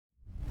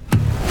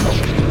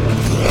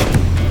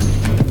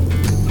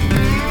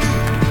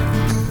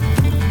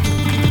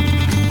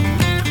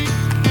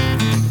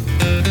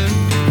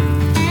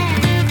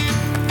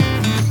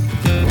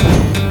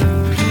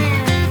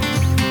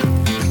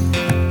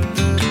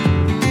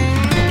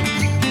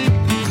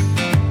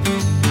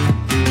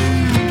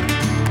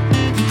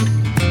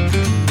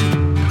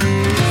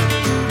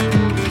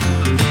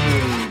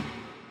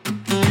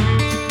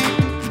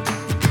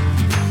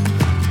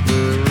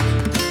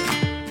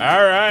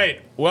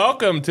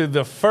welcome to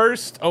the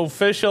first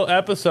official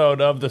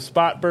episode of the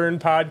Spot Burn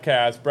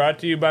Podcast, brought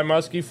to you by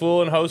Muskie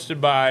Fool and hosted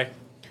by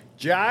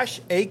Josh,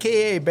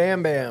 a.k.a.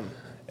 Bam Bam.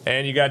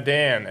 And you got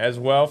Dan as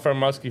well from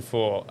Muskie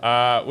Fool.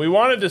 We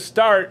wanted to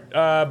start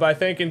by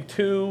thanking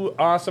two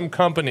awesome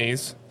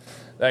companies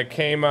that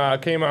came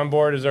on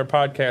board as our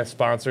podcast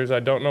sponsors. I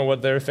don't know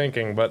what they're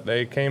thinking, but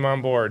they came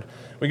on board.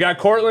 We got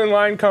Cortland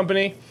Line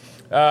Company.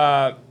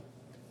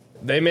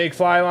 They make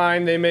fly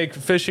line. They make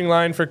fishing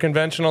line for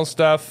conventional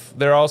stuff.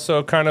 They're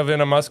also kind of in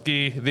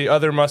the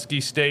other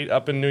muskie state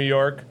up in New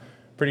York,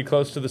 pretty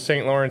close to the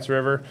St. Lawrence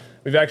River.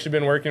 We've actually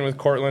been working with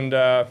Cortland.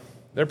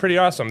 They're pretty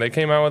awesome. They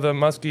came out with a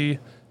muskie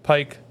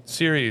pike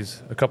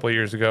series a couple of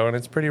years ago, and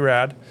it's pretty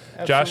rad.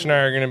 Absolutely. Josh and I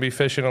are going to be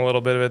fishing a little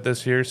bit of it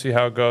this year, see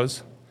how it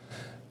goes.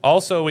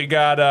 Also, we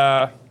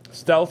got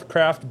Stealth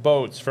Craft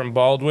Boats from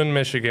Baldwin,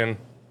 Michigan.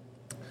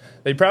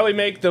 They probably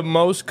make the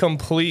most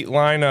complete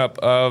lineup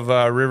of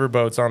river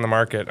boats on the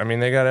market. I mean,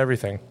 they got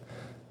everything.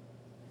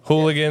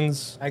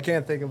 Hooligans. I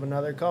can't think of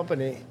another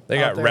company. They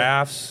got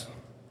rafts,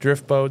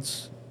 drift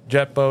boats,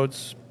 jet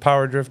boats,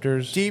 power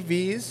drifters.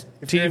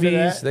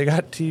 TVs. They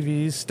got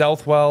TVs,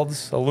 stealth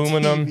welds,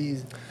 aluminum.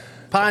 TVs.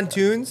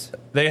 Pontoons.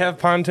 They have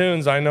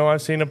pontoons. I know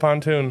I've seen a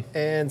pontoon.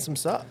 And some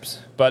subs.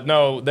 But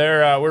no,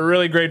 we're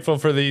really grateful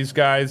for these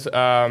guys. Josh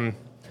and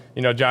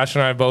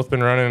I have both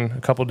been running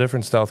a couple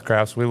different stealth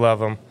crafts. We love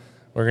them.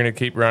 We're going to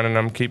keep running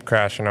them, keep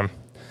crashing them.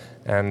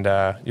 And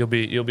you'll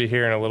be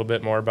hearing a little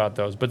bit more about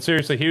those. But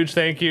seriously, huge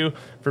thank you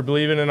for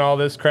believing in all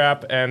this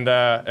crap and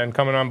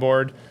coming on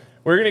board.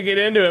 We're going to get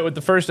into it with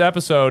the first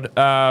episode.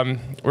 We're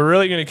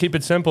really going to keep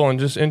it simple and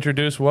just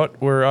introduce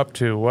what we're up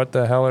to. What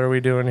the hell are we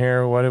doing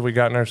here? What have we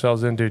gotten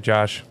ourselves into,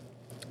 Josh?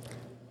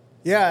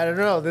 Yeah, I don't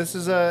know.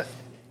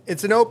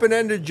 It's an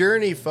open-ended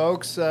journey,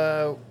 folks.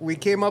 We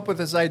came up with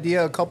this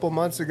idea a couple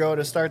months ago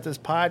to start this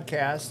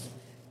podcast.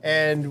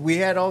 And we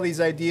had all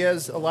these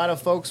ideas. A lot of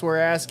folks were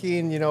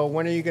asking,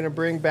 when are you going to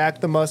bring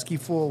back the Muskie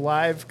Fool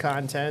live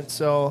content?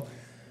 So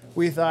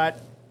we thought,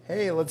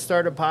 hey, let's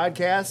start a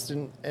podcast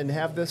and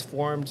have this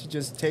forum to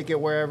just take it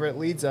wherever it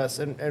leads us.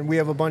 And we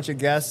have a bunch of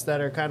guests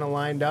that are kind of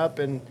lined up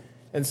and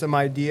some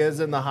ideas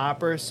in the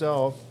hopper.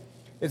 So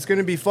it's going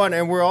to be fun.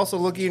 And we're also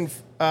looking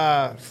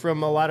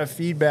from a lot of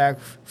feedback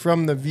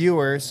from the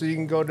viewers. So you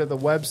can go to the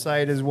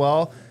website as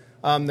well.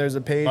 There's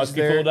a page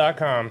there.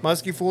 Muskiefool.com.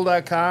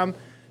 Muskiefool.com.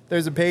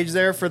 There's a page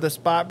there for the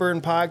Spot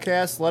Burn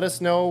Podcast. Let us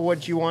know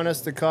what you want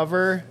us to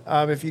cover.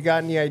 If you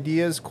got any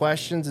ideas,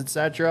 questions,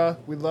 etc.,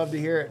 we'd love to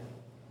hear it.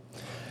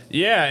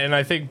 Yeah, and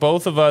I think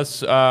both of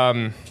us,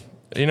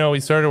 we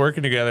started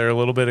working together a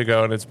little bit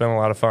ago, and it's been a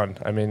lot of fun.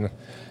 I mean,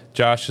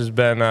 Josh has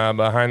been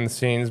behind the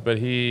scenes, but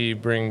he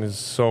brings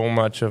so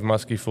much of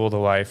Muskie Fool to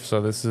life.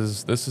 So this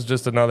is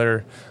just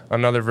another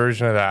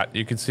version of that.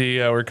 You can see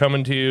we're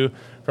coming to you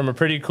from a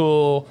pretty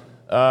cool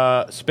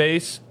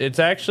space. It's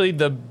actually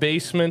the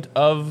basement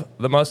of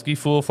the Muskie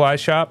Fool Fly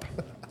Shop.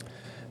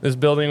 This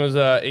building was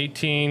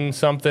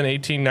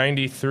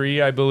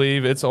 1893, I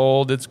believe. It's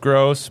old, it's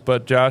gross,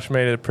 but Josh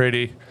made it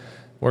pretty.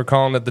 We're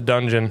calling it the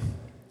dungeon.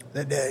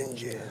 The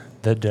dungeon.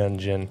 The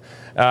dungeon.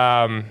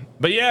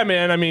 But yeah,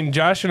 man, I mean,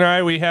 Josh and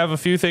I, we have a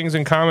few things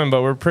in common,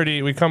 but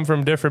we come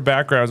from different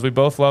backgrounds. We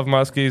both love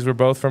muskies. We're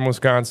both from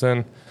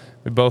Wisconsin.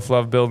 We both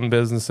love building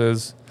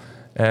businesses,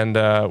 and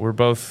we're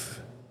both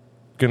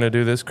gonna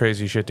do this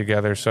crazy shit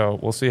together, so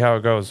we'll see how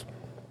it goes.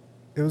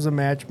 It was a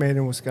match made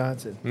in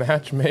Wisconsin.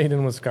 Match made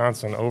in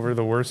Wisconsin over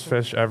the worst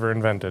fish ever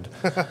invented.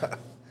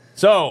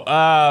 So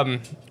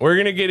we're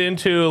gonna get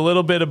into a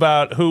little bit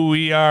about who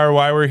we are,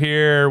 why we're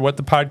here, what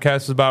the podcast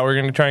is about. We're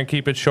gonna try and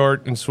keep it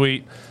short and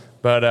sweet,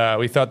 but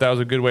we thought that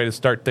was a good way to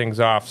start things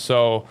off.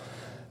 So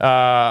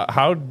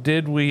how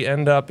did we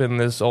end up in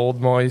this old,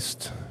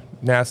 moist,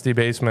 nasty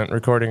basement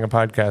recording a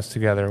podcast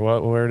together?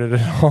 Where did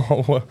it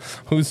all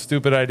whose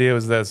stupid idea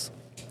was this?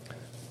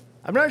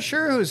 I'm not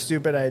sure whose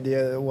stupid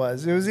idea it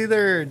was. It was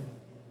either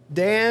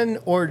Dan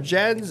or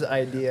Jen's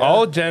idea.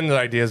 All Jen's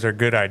ideas are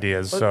good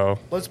ideas, so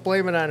let's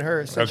blame it on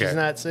her since she's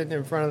not sitting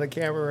in front of the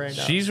camera right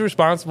now. She's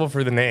responsible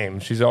for the name.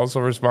 She's also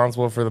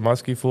responsible for the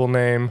Muskie Fool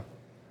name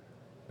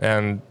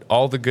and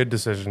all the good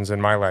decisions in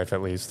my life,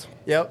 at least.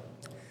 Yep.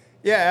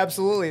 Yeah,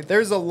 absolutely.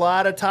 There's a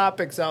lot of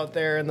topics out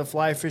there in the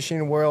fly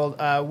fishing world.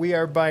 We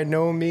are by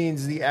no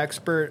means the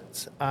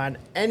experts on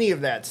any of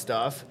that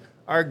stuff.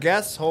 Our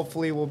guests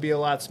hopefully will be a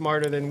lot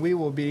smarter than we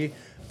will be,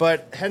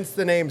 but hence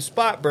the name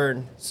Spot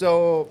Burn.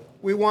 So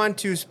we want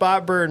to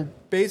spot burn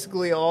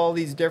basically all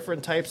these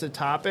different types of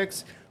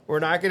topics. We're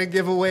not going to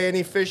give away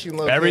any fishing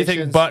locations.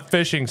 Everything but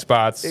fishing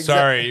spots.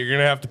 Sorry, you're going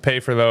to have to pay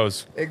for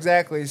those.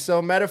 Exactly.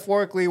 So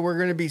metaphorically, we're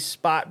going to be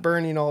spot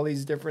burning all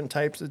these different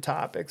types of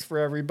topics for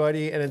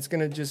everybody, and it's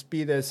going to just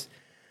be this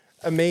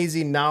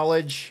amazing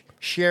knowledge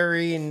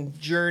sharing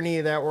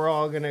journey that we're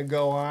all going to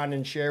go on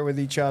and share with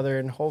each other,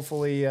 and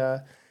hopefully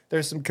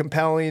there's some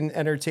compelling,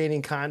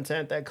 entertaining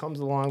content that comes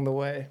along the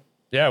way.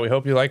 Yeah, we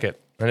hope you like it.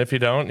 And if you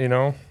don't,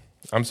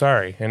 I'm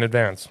sorry in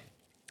advance.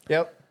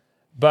 Yep.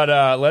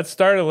 But let's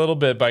start a little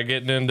bit by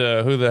getting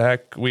into who the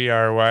heck we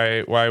are,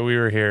 why we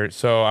were here.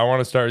 So I want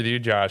to start with you,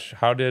 Josh.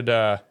 How did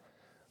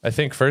I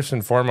think first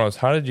and foremost,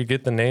 how did you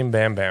get the name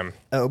Bam Bam?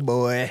 Oh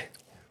boy.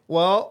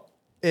 Well,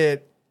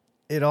 it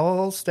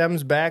all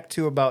stems back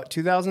to about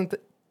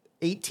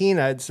 2018,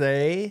 I'd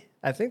say.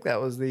 I think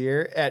that was the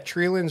year at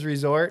Treelands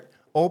Resort,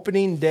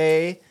 opening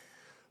day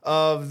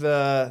of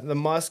the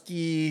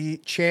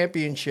Muskie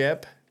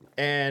Championship,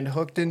 and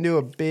hooked into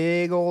a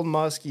big old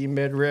muskie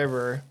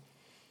mid-river.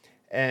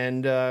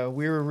 And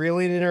we were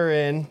reeling her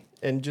in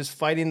and just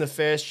fighting the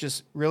fish,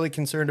 just really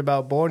concerned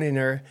about boning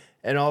her.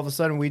 And all of a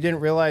sudden, we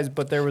didn't realize,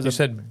 but there was You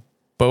said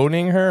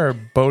boating her or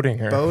boating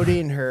her?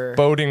 boating her.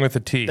 Boating with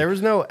a T. There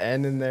was no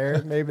N in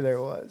there. Maybe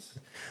there was.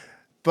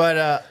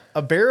 But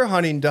a bear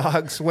hunting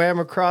dog swam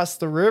across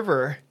the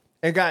river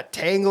and got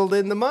tangled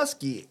in the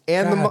muskie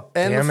and God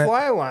the damn it.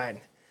 fly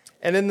line.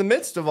 And in the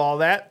midst of all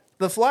that,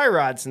 the fly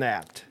rod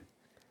snapped.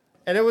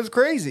 And it was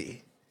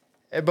crazy.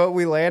 But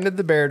we landed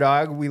the bear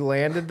dog. We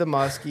landed the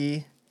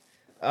muskie.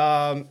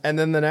 And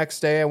then the next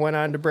day, I went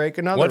on to break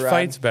another What rod.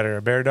 fights better,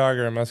 a bear dog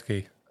or a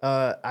muskie?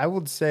 I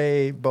would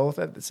say both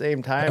at the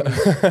same time.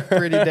 It's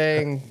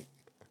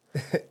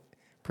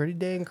pretty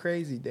dang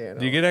crazy, Dan.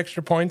 Do you get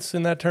extra points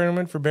in that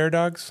tournament for bear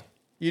dogs?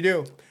 You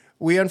do.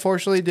 We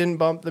unfortunately didn't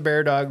bump the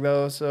bear dog,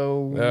 though, so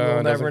it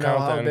we'll never doesn't know count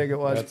how then. big it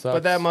was. That sucks.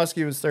 But that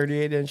muskie was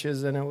 38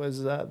 inches, and it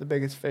was the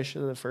biggest fish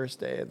of the first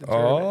day of the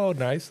tournament. Oh,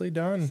 nicely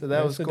done. So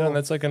that was Nicely cool. done.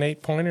 That's like an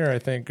 8-pointer, I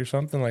think, or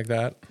something like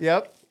that.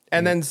 Yep.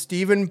 And then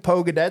Steven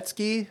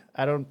Pogodetsky.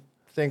 I don't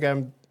think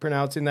I'm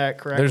pronouncing that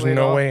correctly. There's at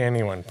no all. way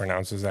anyone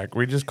pronounces that.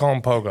 We just call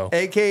him Pogo.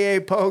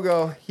 AKA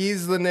Pogo.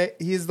 He's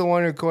the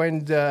one who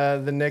coined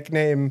the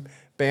nickname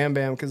Bam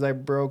Bam because I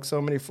broke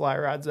so many fly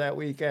rods that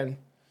weekend.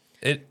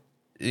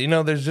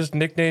 There's just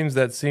nicknames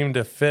that seem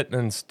to fit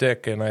and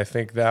stick, and I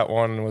think that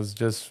one was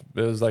it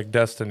was like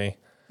destiny.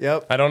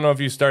 Yep. I don't know if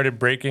you started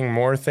breaking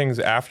more things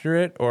after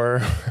it or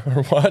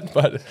what,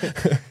 but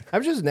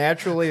I'm just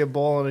naturally a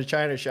bull in a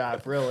china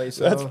shop, really.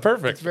 So That's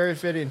perfect. It's very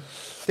fitting.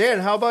 Dan,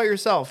 how about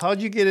yourself?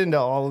 How'd you get into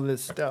all of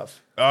this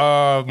stuff?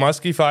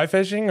 musky fly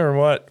fishing or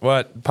what?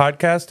 What,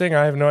 podcasting?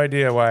 I have no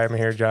idea why I'm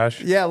here,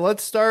 Josh. Yeah,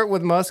 let's start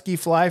with musky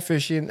fly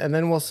fishing, and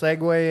then we'll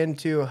segue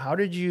into how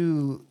did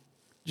you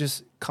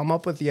just come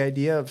up with the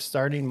idea of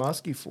starting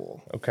Musky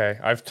Fool? Okay,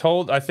 I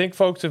think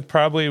folks have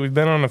we've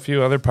been on a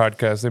few other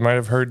podcasts. They might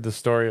have heard the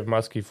story of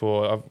Musky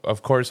Fool.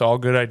 Of course, all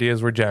good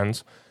ideas were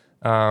Jen's.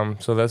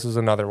 So this is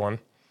another one.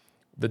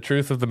 The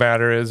truth of the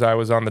matter is I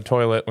was on the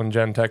toilet when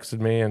Jen texted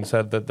me and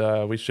said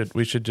that we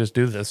should just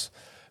do this.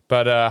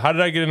 But how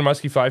did I get into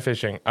musky fly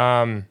fishing?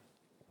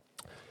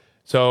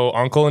 So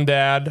Uncle and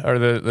Dad are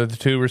the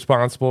two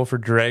responsible for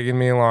dragging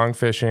me along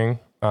fishing.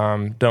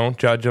 Don't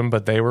judge them,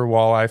 but they were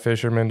walleye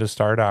fishermen to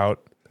start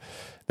out.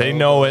 They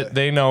know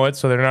it,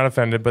 so they're not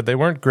offended, but they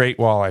weren't great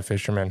walleye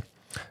fishermen.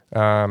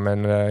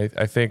 And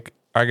I think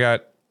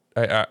the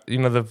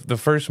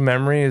first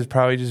memory is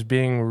probably just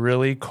being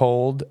really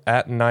cold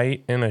at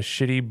night in a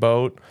shitty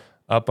boat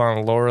up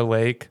on Laura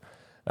Lake.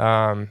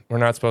 We're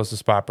not supposed to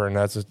spot burn.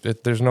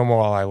 There's no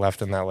more walleye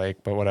left in that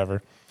lake, but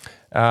whatever.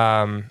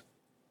 And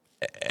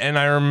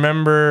I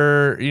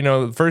remember,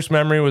 the first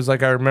memory was I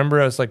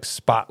remember us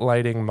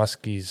spotlighting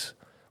muskies.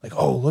 Like,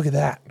 oh, look at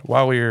that,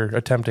 while we were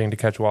attempting to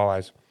catch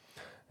walleyes.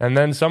 And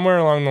then somewhere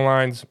along the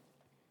lines,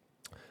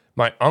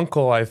 my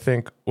uncle, I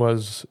think,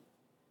 was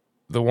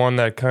the one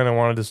that kind of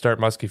wanted to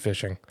start musky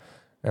fishing.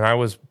 And I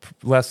was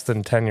less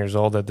than 10 years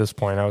old at this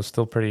point. I was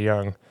still pretty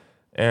young.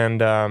 And,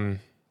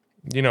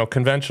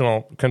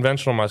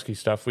 conventional musky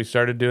stuff. We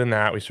started doing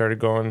that. We started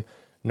going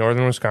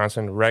northern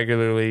Wisconsin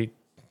regularly,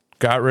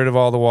 got rid of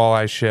all the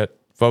walleye shit,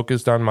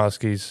 focused on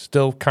muskies,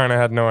 still kind of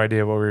had no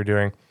idea what we were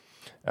doing.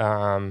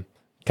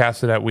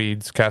 Casted at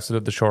weeds, casted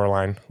at the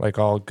shoreline, like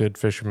all good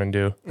fishermen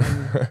do.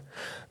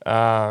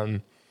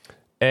 And,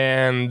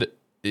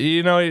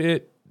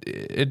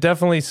 it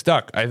definitely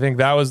stuck. I think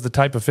that was the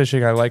type of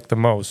fishing I liked the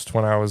most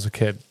when I was a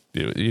kid.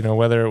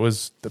 Whether it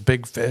was the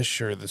big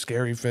fish or the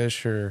scary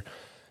fish, or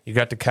you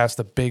got to cast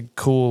the big,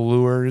 cool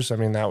lures. I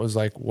mean, that was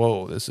like,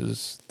 whoa, this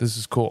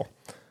is cool.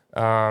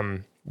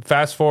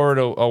 Fast forward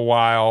a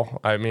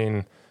while, I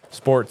mean,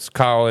 sports,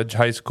 college,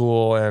 high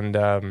school, and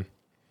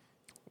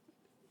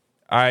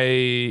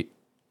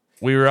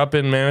we were up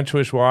in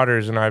Manitowish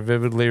waters, and I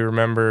vividly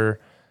remember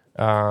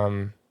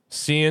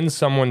seeing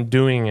someone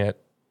doing it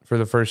for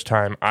the first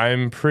time.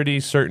 I'm pretty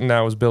certain that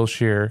was Bill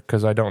Shear,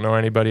 because I don't know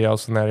anybody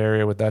else in that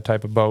area with that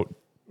type of boat,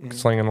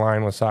 slinging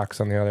line with socks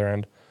on the other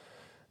end.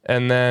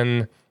 And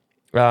then,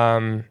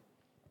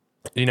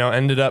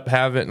 ended up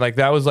having,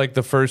 that was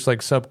the first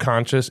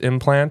subconscious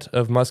implant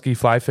of musky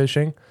fly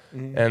fishing.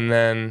 And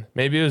then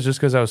maybe it was just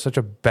because I was such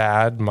a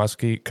bad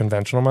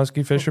conventional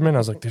musky fisherman. I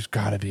was like, there's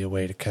got to be a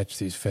way to catch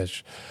these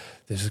fish.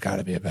 This has got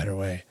to be a better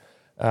way.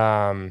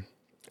 And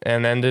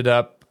ended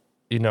up,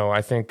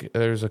 I think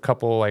there's a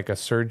couple, a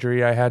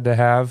surgery I had to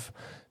have.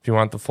 If you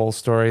want the full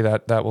story,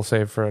 that we'll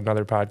save for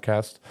another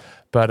podcast.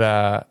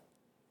 But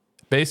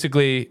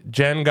basically,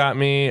 Jen got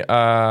me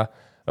a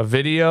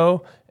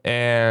video,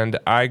 and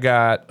I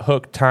got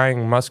hooked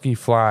tying musky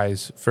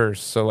flies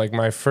first. So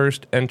my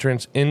first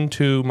entrance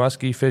into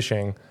musky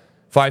fishing,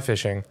 fly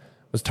fishing,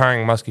 was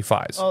tying musky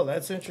flies Oh,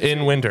 that's interesting.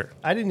 in winter.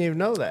 I didn't even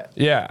know that.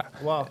 Yeah.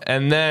 Wow.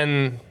 And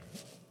then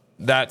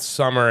that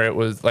summer it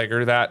was like,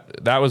 or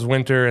that was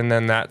winter, and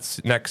then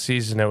next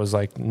season it was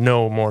like,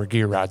 no more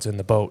gear rods in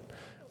the boat.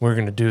 We're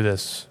gonna do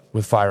this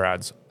with fly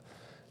rods,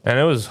 and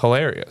it was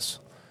hilarious.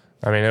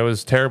 I mean, it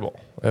was terrible.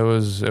 It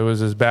was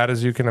as bad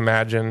as you can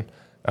imagine.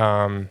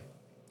 But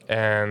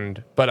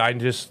I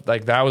just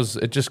like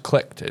it just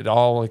clicked. It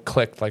all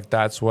clicked. Like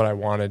that's what I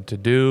wanted to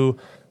do.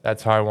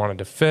 That's how I wanted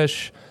to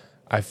fish.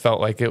 I felt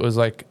like it was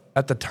like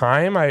at the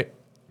time I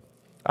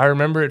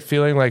remember it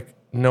feeling like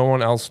no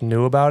one else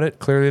knew about it.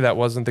 Clearly that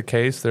wasn't the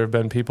case. There have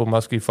been people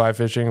musky fly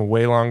fishing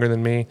way longer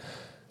than me,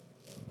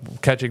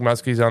 catching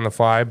muskies on the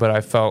fly, but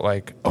I felt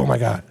like, oh my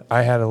God,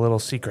 I had a little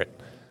secret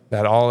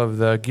that all of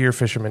the gear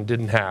fishermen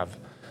didn't have.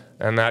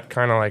 And that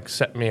kind of like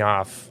set me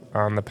off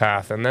on the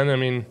path. And then, I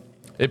mean,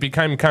 it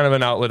became kind of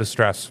an outlet of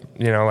stress.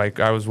 You know, like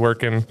I was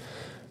working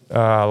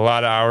a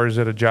lot of hours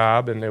at a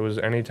job, and it was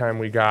anytime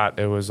we got,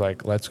 it was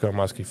like, let's go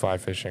musky fly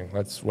fishing.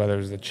 Whether it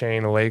was the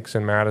chain of lakes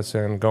in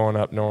Madison, going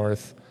up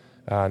north,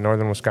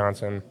 northern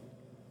Wisconsin.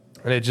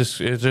 And it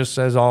just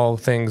as all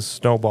things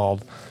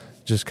snowballed,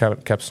 just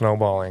kept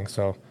snowballing.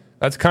 So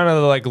that's kind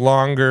of the like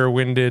longer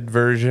winded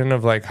version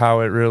of like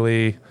how it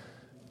really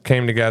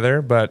came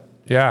together. But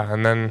yeah,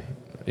 and then,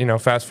 you know,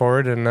 fast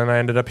forward, and then I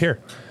ended up here.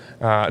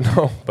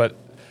 No, but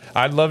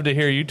I'd love to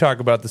hear you talk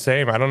about the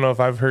same. I don't know if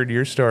I've heard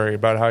your story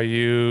about how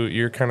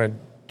your kind of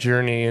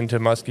journey into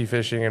musky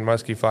fishing and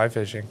musky fly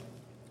fishing.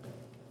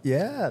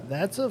 Yeah,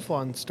 that's a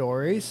fun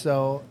story.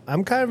 So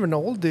I'm kind of an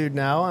old dude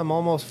now. I'm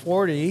almost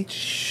 40,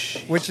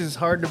 which is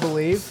hard to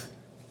believe.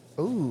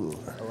 Ooh,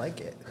 I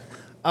like it.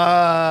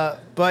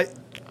 But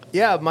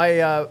yeah,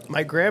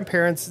 my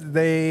grandparents,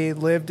 they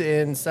lived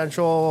in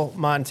central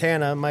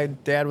Montana. My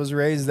dad was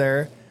raised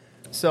there.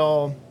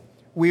 So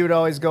we would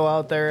always go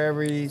out there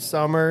every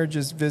summer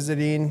just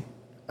visiting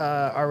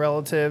our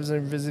relatives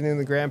and visiting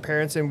the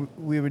grandparents, and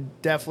we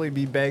would definitely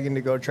be begging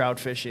to go trout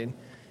fishing.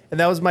 And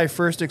that was my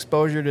first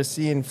exposure to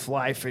seeing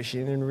fly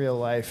fishing in real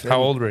life.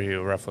 How old were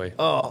you, roughly?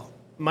 Oh,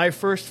 my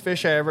first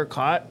fish I ever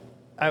caught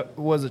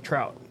was a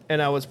trout,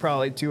 and I was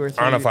probably 2 or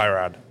 3. On a fly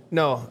rod?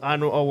 No,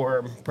 on a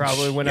worm,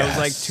 probably when I was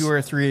like Yes. 2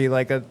 or 3,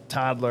 like a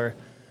toddler.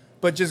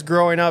 But just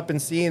growing up and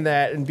seeing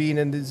that and being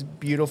in this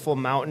beautiful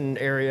mountain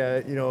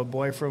area, you know, a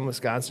boy from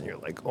Wisconsin, you're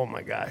like, oh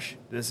my gosh,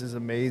 this is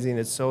amazing.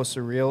 It's so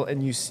surreal.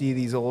 And you see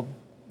these old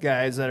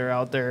guys that are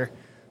out there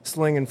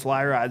slinging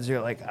fly rods. You're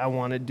like, I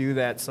want to do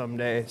that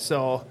someday.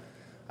 So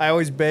I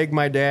always beg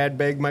my dad,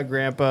 beg my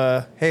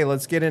grandpa, hey,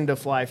 let's get into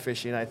fly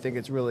fishing. I think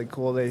it's really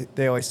cool.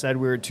 They always said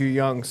we were too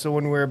young. So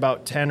when we were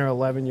about 10 or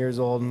 11 years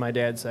old, my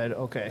dad said,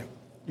 okay,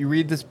 you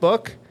read this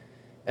book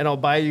and I'll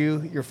buy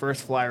you your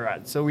first fly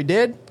rod. So we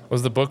did.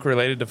 Was the book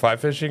related to fly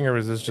fishing, or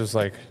was this just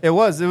like... It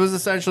was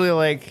essentially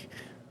like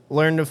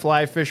Learn to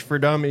Fly Fish for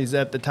Dummies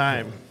at the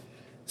time.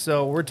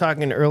 So we're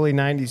talking early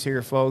 90s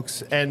here,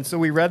 folks. And so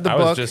we read the book.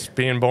 I was just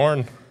being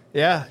born.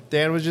 Yeah,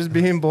 Dan was just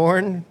being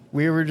born.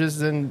 We were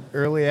just in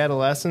early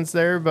adolescence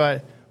there,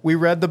 but we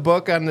read the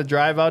book on the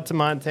drive out to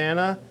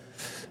Montana,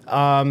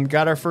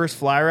 got our first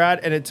fly rod,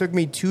 and it took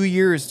me 2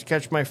 years to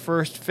catch my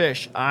first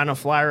fish on a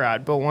fly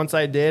rod. But once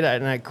I did,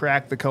 and I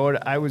cracked the code,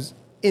 I was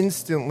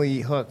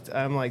instantly hooked.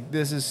 I'm like,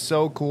 this is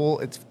so cool.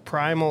 It's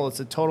primal. It's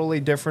a totally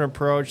different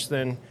approach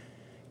than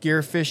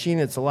gear fishing.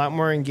 It's a lot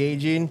more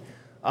engaging.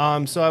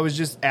 So I was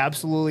just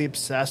absolutely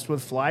obsessed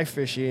with fly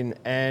fishing,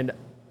 and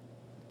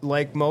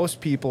like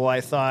most people,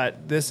 I thought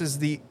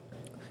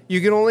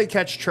you can only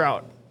catch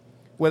trout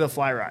with a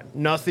fly rod,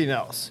 nothing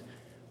else.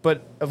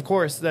 But of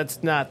course,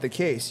 that's not the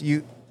case.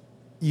 You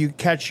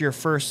catch your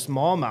first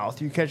smallmouth,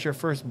 you catch your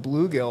first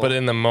bluegill. But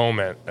in the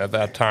moment, at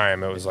that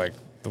time, it was like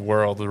the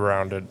world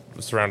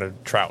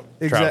surrounded trout.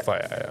 Trout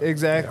fly. Yeah.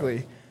 Exactly.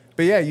 Yeah.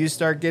 But yeah, you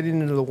start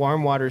getting into the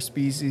warm water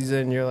species,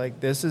 and you're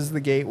like, this is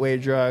the gateway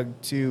drug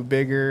to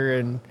bigger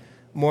and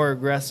more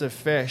aggressive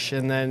fish.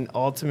 And then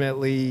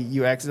ultimately,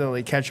 you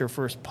accidentally catch your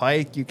first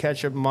pike, you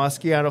catch a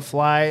muskie on a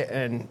fly,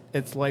 and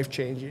it's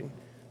life-changing.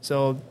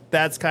 So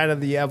that's kind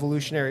of the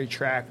evolutionary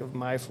track of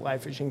my fly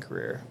fishing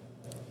career.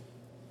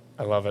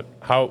 I love it.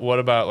 What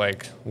about,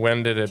 like,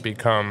 when did it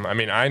become... I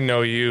mean, I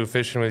know you,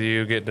 fishing with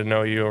you, getting to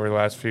know you over the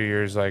last few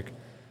years, like,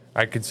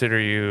 I consider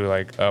you,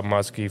 like, a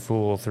muskie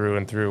fool through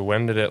and through.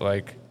 When did it,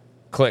 like,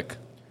 click?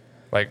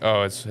 Like,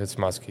 oh, it's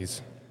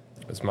muskies.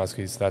 It's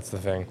muskies. That's the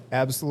thing.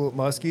 Absolute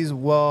muskies.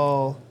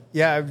 Well,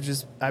 yeah,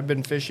 I've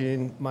been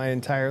fishing my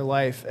entire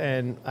life,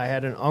 and I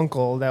had an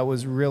uncle that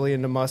was really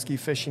into muskie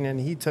fishing, and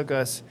he took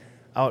us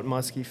out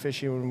muskie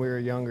fishing when we were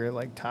younger,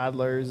 like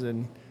toddlers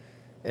and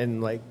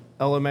like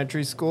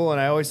elementary school,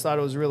 and I always thought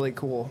it was really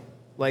cool.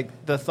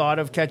 Like the thought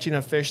of catching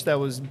a fish that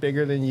was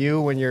bigger than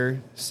you when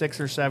you're 6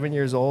 or 7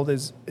 years old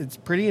it's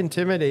pretty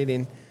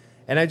intimidating.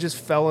 And I just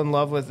fell in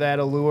love with that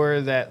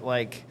allure, that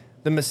like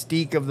the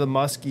mystique of the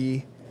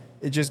muskie.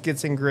 It just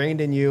gets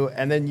ingrained in you,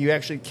 and then you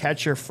actually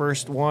catch your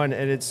first one,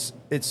 and it's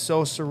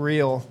so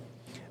surreal.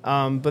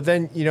 But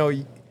then, you know,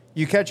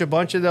 you catch a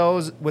bunch of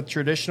those with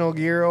traditional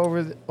gear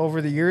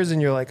over the years,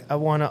 and you're like, I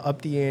want to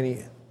up the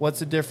ante. What's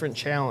a different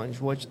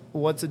challenge?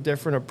 What's a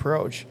different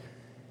approach?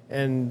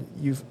 And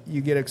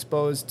you get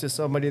exposed to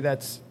somebody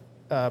that's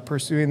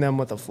pursuing them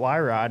with a fly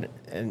rod,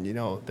 and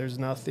there's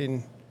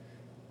nothing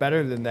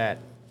better than that.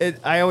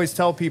 I always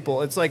tell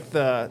people it's like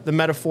the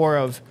metaphor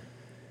of,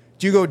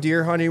 do you go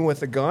deer hunting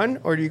with a gun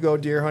or do you go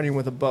deer hunting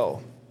with a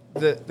bow?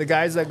 The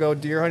guys that go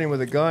deer hunting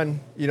with a gun,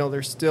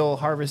 they're still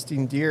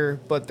harvesting deer,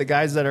 but the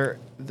guys that are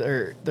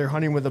they're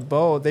hunting with a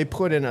bow, they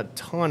put in a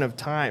ton of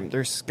time.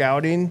 They're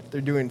scouting,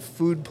 they're doing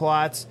food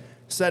plots,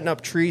 setting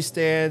up tree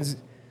stands,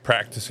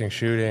 practicing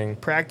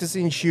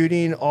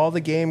shooting, all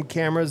the game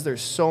cameras.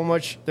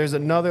 There's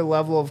another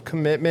level of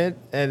commitment,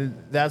 and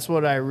that's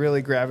what I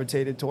really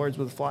gravitated towards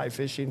with fly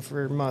fishing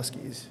for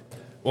muskies.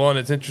 Well, and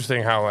it's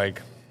interesting how,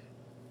 like,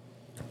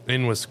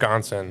 in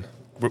Wisconsin,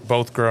 we're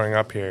both growing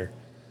up here,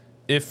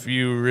 if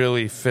you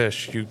really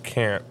fish, you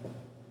can't,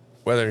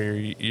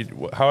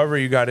 however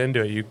you got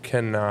into it, you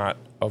cannot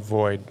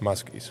avoid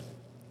muskies.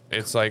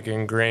 It's like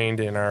ingrained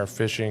in our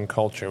fishing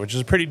culture, which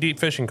is a pretty deep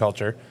fishing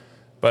culture,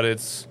 but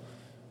it's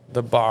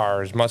the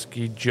bars,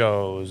 Muskie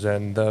Joe's,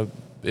 and the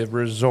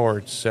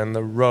resorts, and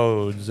the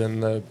roads,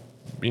 and the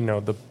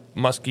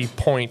Muskie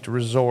Point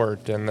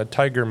Resort, and the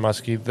Tiger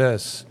Muskie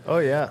this. Oh,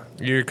 yeah.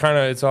 You're kind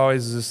of, it's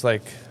always just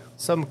like...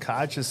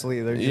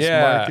 Subconsciously, they're just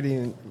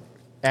marketing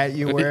at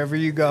you wherever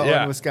you go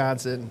in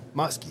Wisconsin.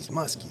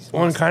 Muskies.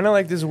 Well, and kind of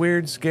like this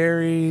weird,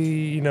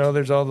 scary,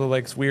 there's all the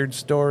like weird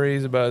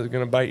stories about it's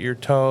going to bite your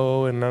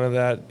toe and none of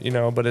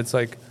that, but it's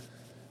like...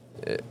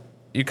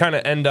 You kind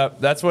of end up.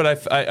 That's what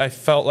I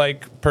felt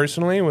like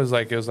personally it was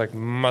like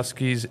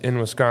muskies in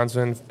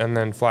Wisconsin and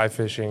then fly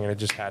fishing, and it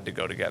just had to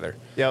go together.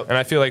 Yep. And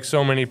I feel like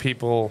so many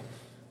people,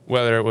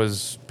 whether it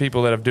was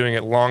people that have doing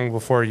it long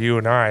before you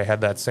and I,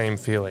 had that same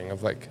feeling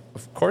of like,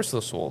 of course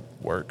this will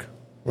work.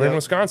 We're in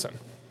Wisconsin.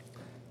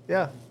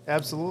 Yeah,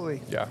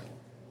 absolutely. Yeah.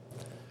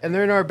 And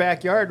they're in our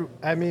backyard.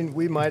 I mean,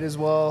 we might as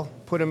well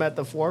put them at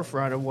the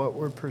forefront of what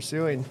we're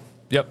pursuing.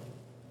 Yep.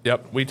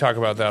 We talk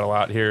about that a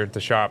lot here at the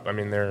shop. I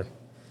mean,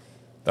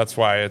 that's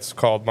why it's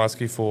called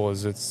Muskie Fool.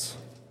 It's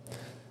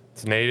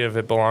native.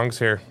 It belongs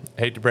here.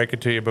 Hate to break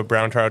it to you, but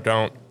brown trout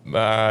don't.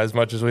 As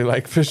much as we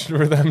like fishing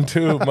for them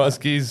too,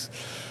 muskies,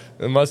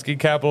 the muskie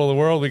capital of the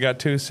world. We got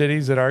 2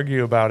 cities that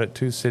argue about it.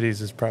 2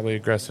 cities is probably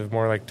aggressive,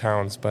 more like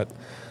towns. But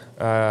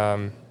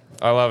I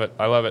love it.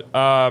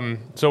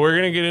 So we're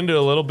gonna get into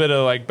a little bit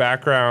of like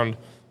background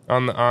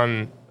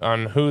on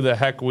who the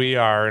heck we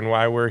are and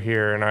why we're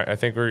here. And I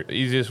think the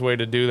easiest way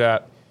to do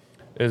that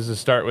is to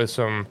start with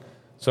some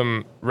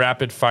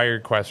rapid fire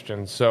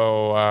questions.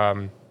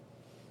 So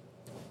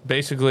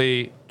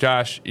basically,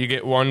 Josh, you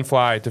get 1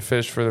 fly to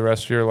fish for the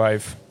rest of your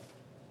life.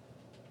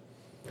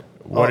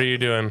 What are you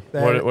doing?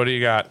 What do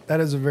you got?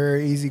 That is a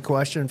very easy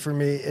question for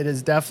me. It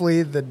is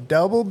definitely the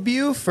double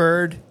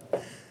Buford.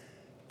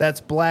 That's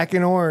black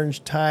and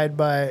orange, tied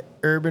by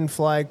Urban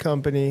Fly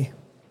Company.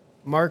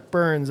 Mark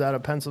Burns out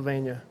of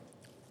Pennsylvania.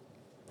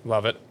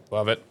 Love it.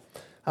 How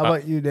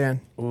about you,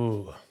 Dan?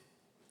 Ooh.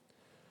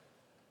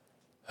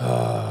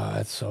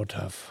 That's so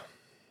tough.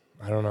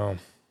 I don't know.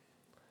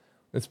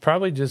 It's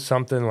probably just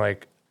something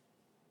like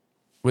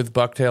with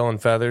bucktail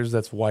and feathers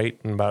that's white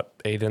and about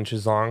 8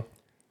 inches long.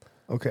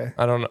 Okay.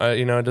 I don't,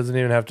 it doesn't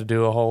even have to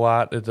do a whole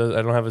lot. I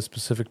don't have a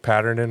specific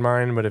pattern in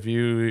mind, but if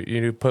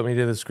you put me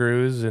to the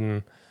screws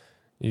and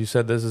you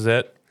said this is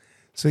it.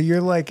 So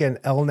you're like an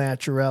El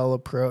Natural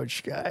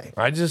approach guy.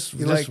 I just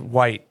like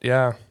white.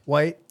 Yeah.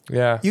 White?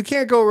 Yeah. You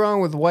can't go wrong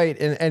with white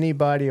in any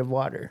body of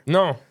water.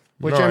 No.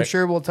 Which I'm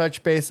sure we'll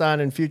touch base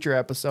on in future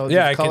episodes.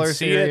 Yeah, color I can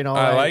see theory it. And all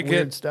I that like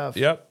weird stuff.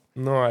 Yep.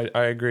 No,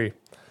 I agree.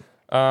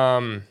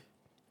 What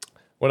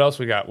else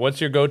we got? What's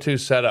your go-to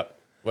setup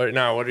right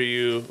now? What are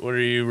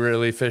you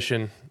really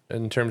fishing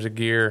in terms of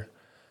gear?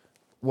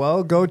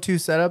 Well, go-to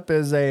setup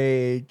is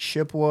a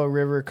Chippewa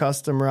River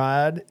custom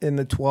rod in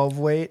the 12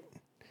 weight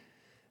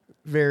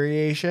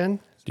variation.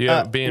 Do you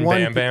have, being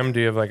Bam Bam,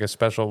 do you have like a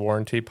special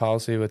warranty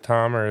policy with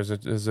Tom, or is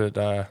it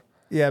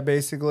Yeah,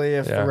 basically,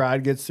 if the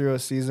rod gets through a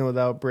season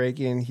without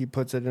breaking, he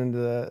puts it into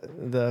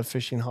the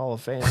Fishing Hall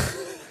of Fame.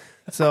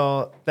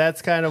 So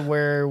that's kind of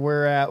where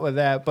we're at with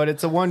that. But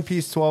it's a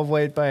one-piece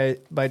 12-weight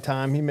by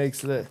Tom. He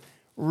makes the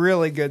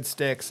really good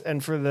sticks.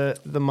 And for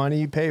the money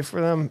you pay for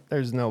them,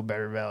 there's no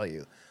better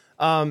value.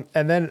 And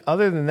then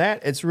other than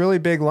that, it's really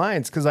big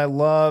lines because I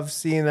love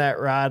seeing that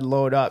rod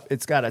load up.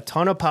 It's got a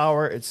ton of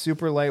power. It's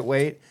super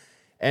lightweight.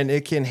 And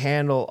it can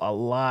handle a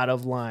lot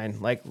of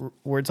line. Like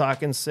we're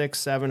talking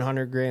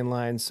 600-700 grain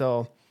line.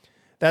 So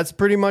that's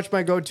pretty much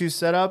my go-to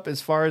setup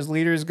as far as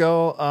leaders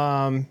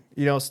go.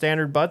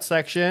 Standard butt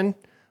section,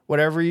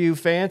 whatever you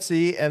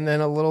fancy, and then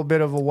a little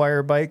bit of a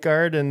wire bite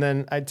guard. And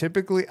then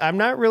I'm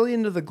not really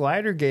into the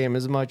glider game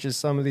as much as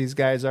some of these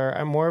guys are.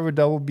 I'm more of a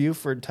double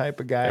Buford type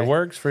of guy. It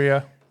works for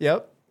you.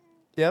 Yep.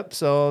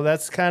 So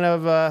that's kind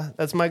of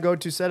that's my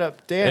go-to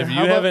setup. Dan, if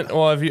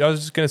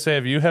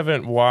you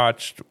haven't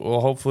watched,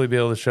 we'll hopefully be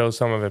able to show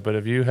some of it. But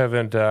if you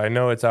haven't, I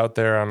know it's out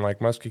there on like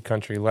Muskie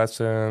Country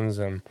Lessons,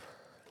 and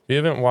if you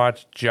haven't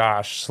watched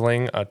Josh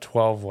sling a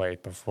 12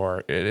 weight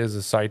before, it is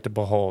a sight to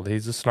behold.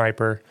 He's a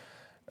sniper.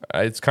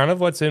 It's kind of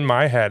what's in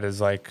my head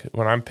is like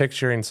when I'm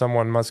picturing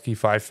someone musky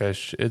fly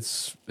fish,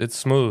 it's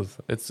smooth.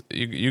 It's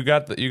you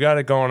got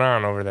it going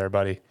on over there,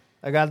 buddy.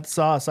 I got the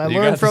sauce. I You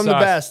learned got the from the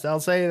sauce. best. I'll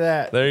say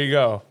that. There you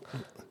go.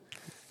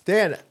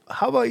 Dan,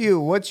 how about you?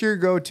 What's your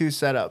go-to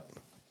setup?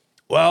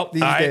 Well,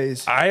 These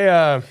days.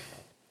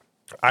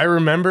 I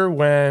remember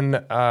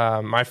when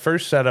my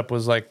first setup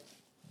was like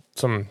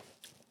some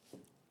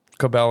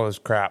Cabela's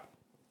crap.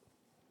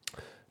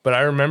 But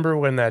I remember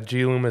when that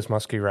G Loomis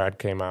musky rod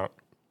came out,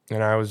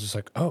 and I was just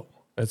like, "Oh,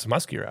 it's a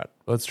musky rod.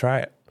 Let's try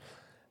it."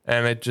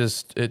 And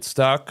it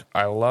stuck.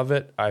 I love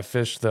it. I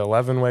fished the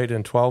 11 weight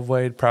and 12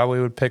 weight. Probably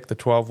would pick the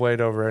 12 weight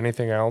over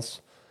anything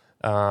else.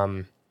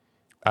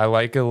 I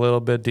like a little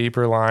bit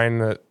deeper line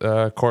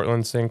that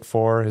Cortland Sync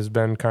 4 has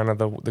been kind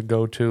of the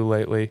go-to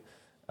lately.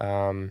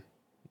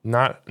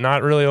 Not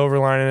really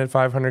overlining at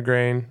 500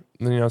 grain.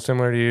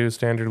 Similar to you,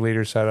 standard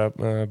leader setup,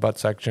 butt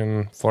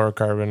section,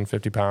 fluorocarbon,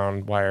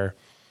 50-pound wire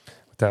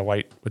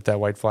with that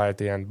white fly at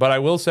the end. But I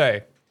will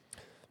say,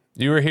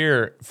 you were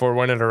here for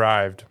when it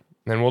arrived,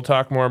 and we'll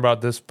talk more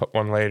about this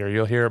one later.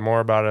 You'll hear more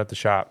about it at the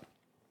shop.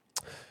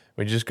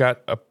 We just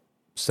got a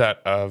set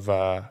of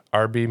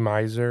RB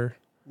Miser,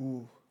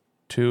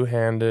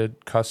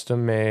 two-handed,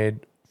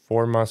 custom-made,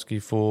 4 musky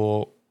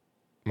fool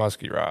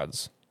musky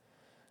rods.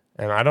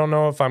 And I don't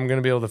know if I'm going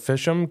to be able to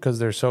fish them because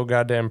they're so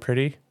goddamn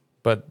pretty,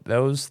 but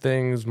those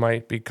things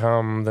might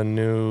become the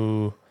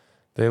new...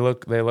 They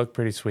look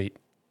pretty sweet.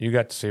 You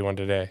got to see one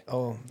today.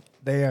 Oh,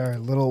 they are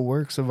little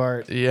works of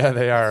art. Yeah,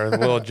 they are. A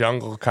little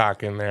jungle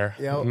cock in there.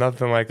 Yep.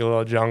 Nothing like a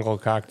little jungle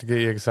cock to get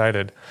you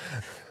excited.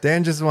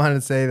 Dan just wanted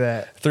to say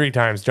that. 3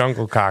 times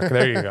jungle cock.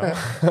 There you go.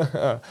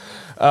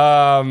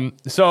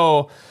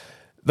 So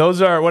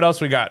those are, what else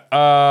we got?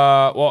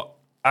 Well,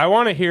 I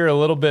want to hear a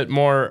little bit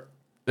more.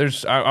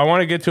 I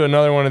want to get to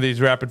another one of these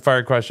rapid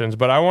fire questions,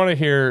 but I want to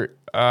hear,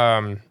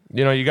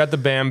 you got the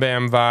Bam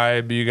Bam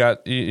vibe. You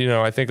got,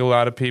 I think a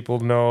lot of people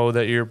know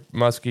that you're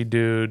musky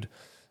dude.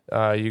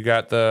 You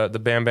got the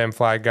Bam Bam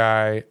Fly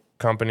Guy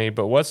company,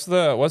 but what's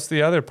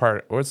the other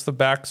part? What's the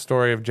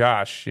backstory of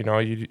Josh?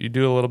 You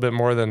do a little bit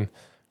more than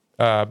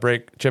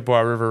break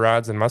Chippewa River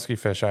rods and musky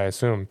fish, I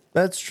assume.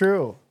 That's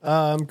true.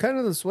 Kind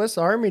of the Swiss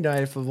Army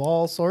knife of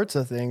all sorts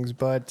of things,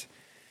 but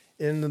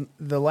in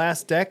the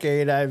last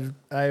decade, I've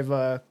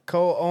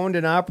co-owned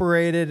and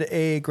operated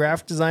a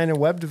graphic design and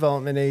web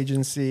development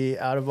agency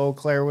out of Eau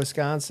Claire,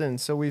 Wisconsin.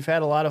 So we've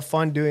had a lot of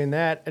fun doing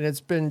that, and it's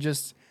been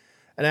just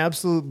an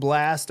absolute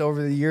blast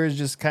over the years,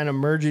 just kind of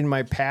merging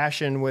my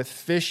passion with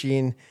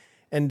fishing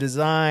and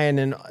design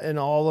and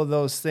all of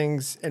those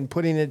things and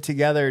putting it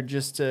together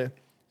just to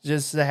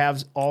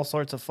have all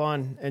sorts of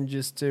fun and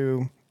just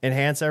to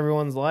enhance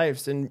everyone's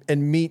lives and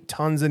meet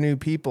tons of new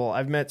people.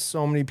 I've met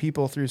so many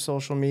people through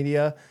social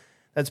media.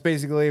 That's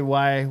basically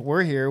why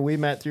we're here. We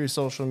met through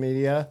social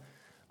media.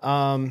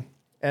 And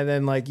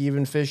then like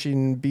even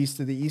fishing Beast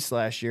of the East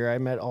last year, I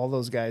met all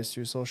those guys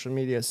through social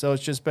media. So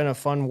it's just been a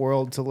fun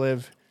world to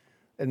live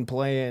and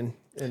play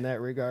in that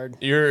regard.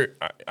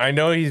 I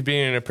know he's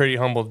being a pretty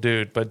humble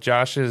dude, but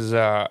Josh is,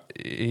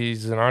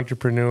 he's an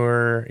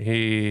entrepreneur.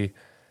 He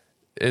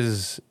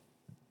is,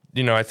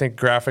 I think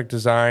graphic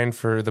design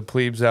for the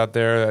plebes out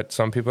there that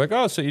some people are like,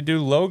 oh, so you do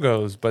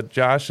logos, but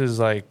Josh is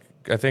like,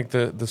 I think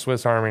the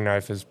Swiss Army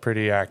knife is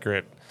pretty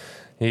accurate.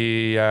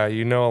 He, a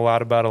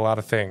lot about a lot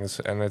of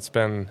things, and it's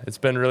been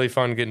really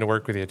fun getting to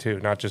work with you too,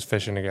 not just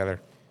fishing together.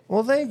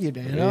 Well, thank you,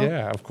 Dan.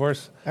 Yeah, of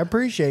course. I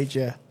appreciate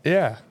you.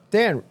 Yeah.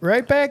 Dan,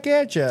 right back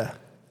at you.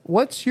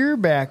 What's your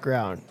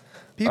background?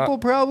 People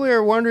probably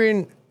are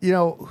wondering,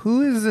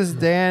 who is this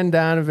Dan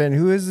Donovan?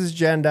 Who is this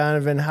Jen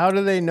Donovan? How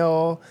do they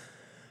know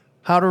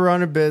how to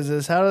run a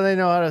business? How do they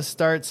know how to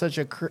start such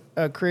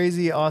a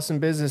crazy, awesome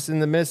business in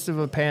the midst of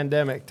a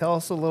pandemic? Tell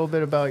us a little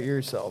bit about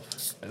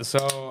yourself.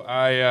 So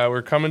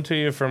we're coming to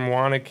you from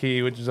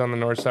Waunakee, which is on the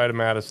north side of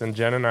Madison.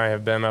 Jen and I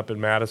have been up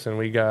in Madison.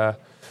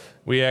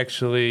 We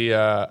actually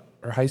are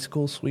high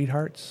school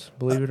sweethearts,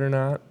 believe it or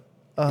not.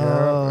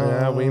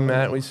 Yeah, we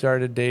met. We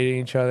started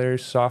dating each other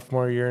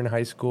sophomore year in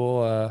high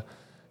school,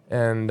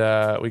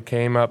 and we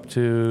came up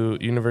to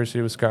University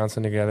of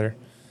Wisconsin together,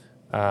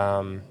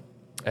 and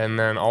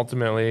then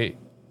ultimately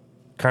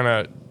kind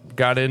of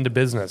got into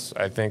business.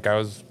 I think I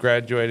was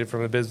graduated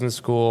from the business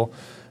school.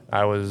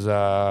 I was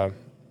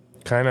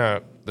kind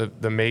of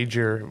the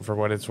major, for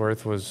what it's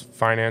worth, was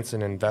finance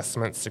and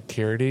investment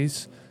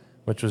securities,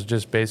 which was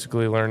just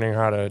basically learning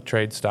how to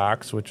trade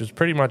stocks, which was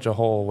pretty much a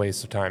whole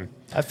waste of time.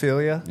 I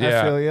feel you.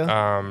 Yeah. I feel you.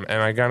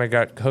 And I kind of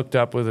got hooked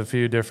up with a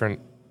few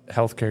different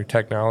healthcare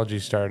technology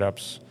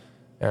startups.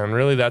 And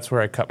really that's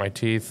where I cut my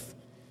teeth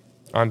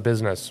on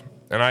business.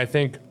 And I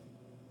think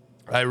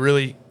I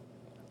really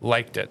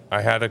liked it.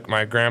 I had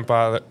my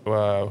grandpa,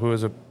 who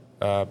was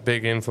a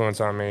big influence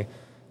on me.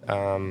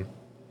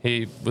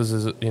 He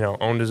was,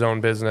 owned his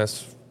own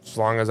business as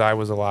long as I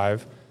was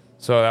alive.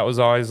 So that was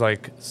always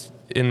like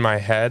in my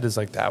head, is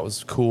like, that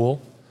was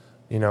cool.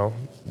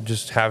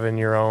 Just having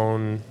your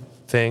own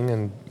thing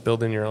and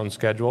building your own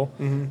schedule.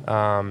 Mm-hmm.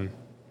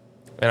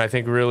 And I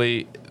think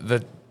really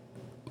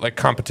like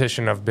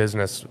competition of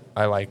business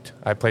I liked.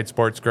 I played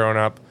sports growing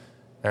up,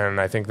 and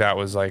I think that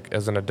was like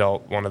as an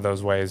adult one of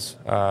those ways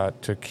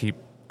to keep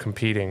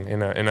competing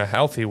in a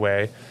healthy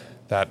way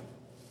that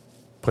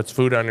puts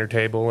food on your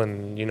table,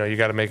 and you know you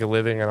got to make a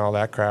living and all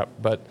that crap.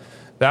 But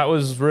that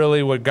was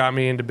really what got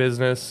me into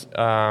business.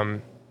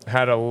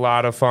 Had a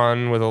lot of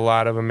fun with a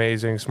lot of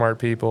amazing, smart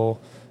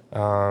people,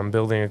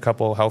 building a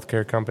couple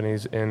healthcare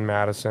companies in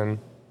Madison.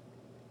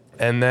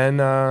 And then,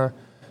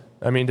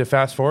 to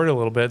fast forward a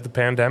little bit, the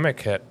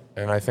pandemic hit.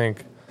 And I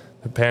think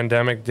the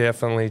pandemic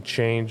definitely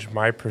changed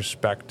my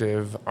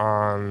perspective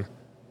on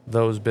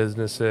those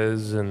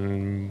businesses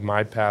and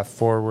my path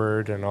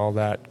forward and all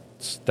that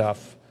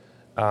stuff.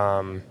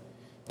 To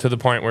the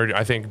point where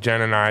I think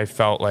Jen and I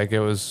felt like it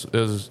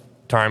was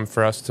time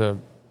for us to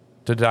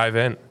dive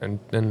in.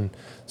 And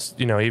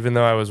you know, even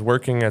though I was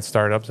working at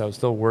startups, I was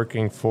still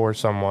working for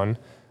someone,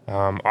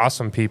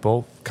 awesome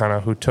people, kind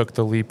of who took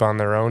the leap on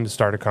their own to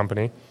start a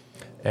company.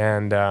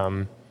 And,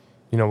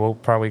 you know, we'll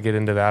probably get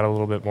into that a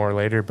little bit more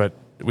later, but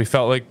we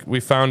felt like we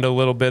found a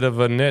little bit of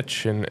a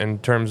niche in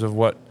terms of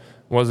what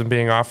wasn't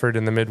being offered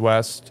in the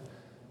Midwest,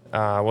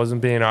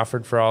 wasn't being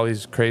offered for all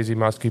these crazy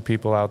muskie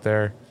people out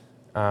there.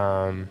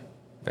 And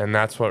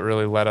that's what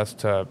really led us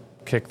to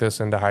kick this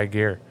into high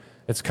gear.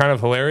 It's kind of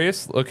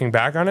hilarious looking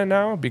back on it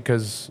now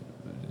because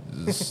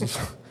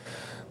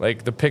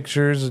like the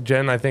pictures,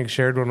 Jen, I think,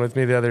 shared one with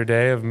me the other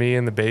day of me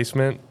in the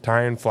basement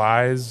tying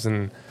flies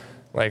and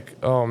like,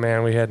 oh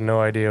man, we had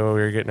no idea what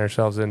we were getting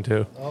ourselves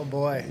into. Oh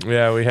boy.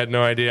 Yeah, we had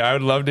no idea. I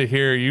would love to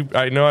hear you.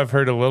 I know I've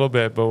heard a little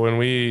bit, but when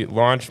we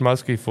launched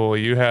Muskie Fool,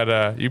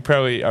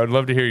 I would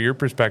love to hear your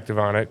perspective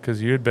on it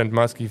because you had been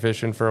muskie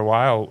fishing for a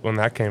while when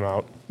that came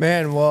out.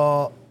 Man,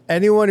 well,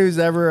 anyone who's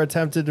ever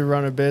attempted to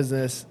run a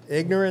business,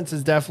 ignorance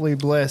is definitely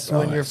bliss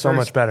when you're so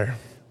much better.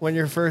 When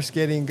you're first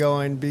getting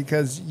going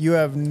because you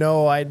have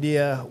no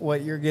idea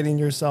what you're getting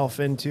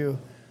yourself into.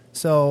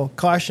 So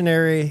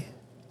cautionary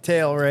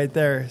tale right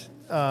there.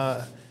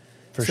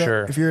 For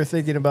sure. If you're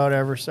thinking about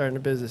ever starting a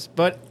business.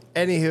 But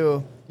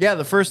anywho, yeah,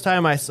 the first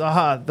time I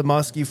saw the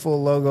Muskie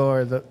Fool logo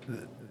or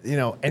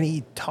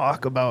any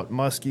talk about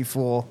Muskie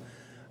Fool,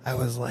 I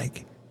was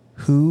like,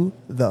 who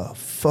the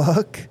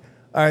fuck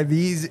are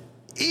these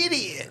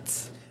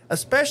idiots?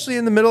 Especially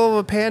in the middle of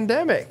a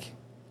pandemic.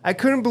 I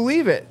couldn't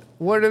believe it.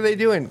 What are they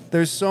doing?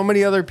 There's so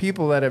many other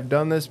people that have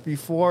done this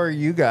before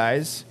you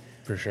guys.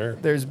 For sure.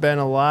 There's been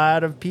a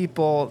lot of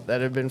people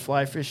that have been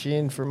fly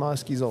fishing for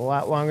muskies a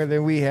lot longer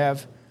than we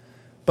have.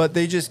 But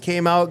they just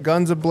came out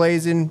guns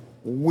a-blazing.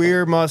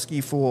 We're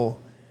Muskie Fool.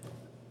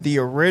 The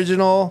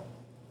original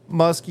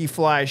muskie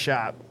fly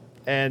shop.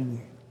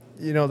 And,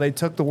 you know, they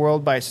took the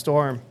world by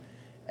storm.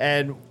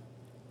 And,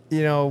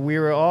 you know, we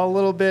were all a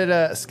little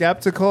bit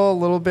skeptical, a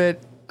little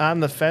bit on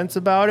the fence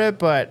about it,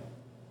 but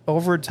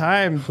over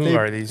time, who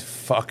are these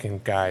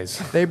fucking guys?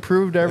 They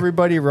proved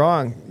everybody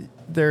wrong.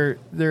 They're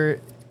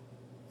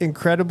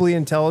incredibly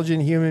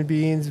intelligent human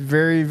beings,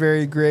 very,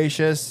 very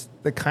gracious,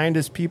 the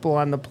kindest people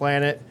on the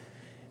planet,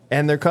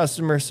 and their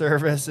customer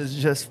service is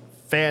just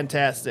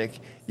fantastic.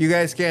 You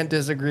guys can't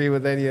disagree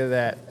with any of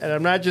that. And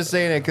I'm not just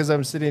saying it because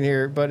I'm sitting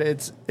here, but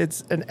it's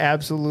an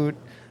absolute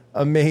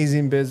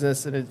amazing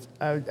business, and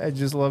I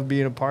just love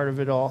being a part of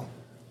it all.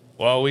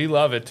 Well, we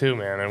love it too,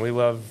 man, and we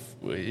love.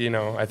 You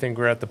know, I think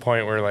we're at the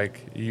point where,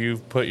 like,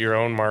 you've put your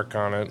own mark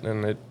on it,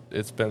 and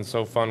it's been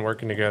so fun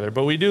working together.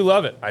 But we do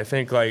love it. I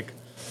think, like,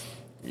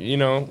 you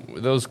know,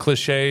 those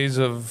cliches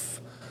of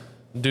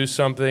do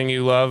something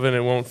you love and it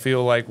won't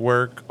feel like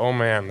work. Oh,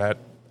 man,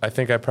 I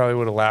think I probably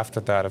would have laughed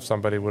at that if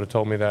somebody would have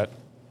told me that,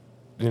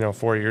 you know,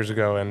 4 years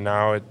ago. And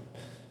now it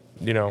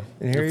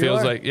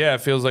feels like,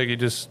 it feels like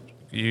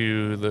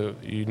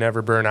you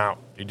never burn out.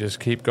 You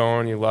just keep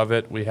going. You love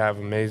it. We have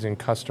amazing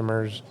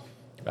customers.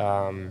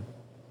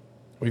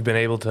 We've been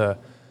able to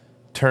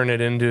turn it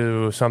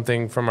into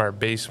something from our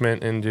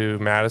basement into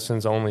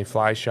Madison's only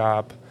fly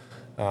shop.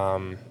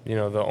 You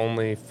know, the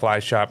only fly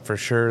shop for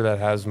sure that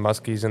has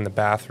muskies in the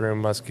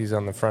bathroom, muskies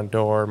on the front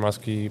door,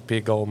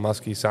 big old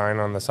muskie sign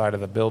on the side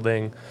of the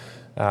building.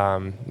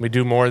 We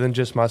do more than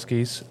just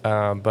muskies,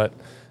 but,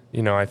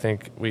 you know, I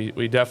think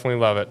we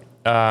definitely love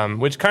it,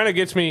 which kind of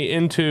gets me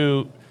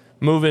into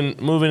moving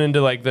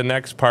into, like, the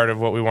next part of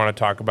what we want to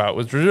talk about,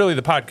 which was really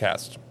the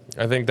podcast.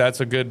 I think that's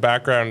a good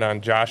background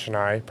on Josh and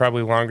I,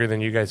 probably longer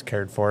than you guys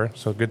cared for.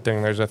 So good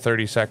thing there's a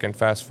 30-second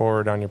fast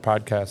forward on your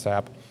podcast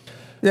app.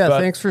 Yeah,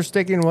 thanks for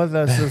sticking with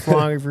us this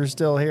long if you're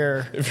still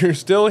here. If you're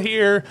still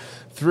here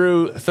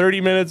through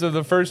 30 minutes of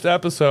the first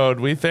episode,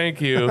 we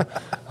thank you.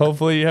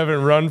 Hopefully you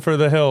haven't run for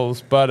the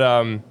hills. But,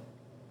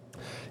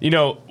 you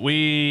know,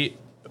 I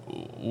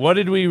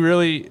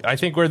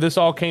think where this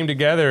all came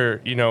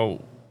together, you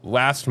know,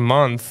 last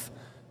month,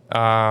 we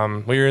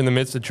were in the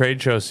midst of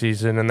trade show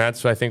season, and I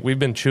think we've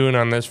been chewing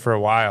on this for a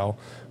while.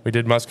 We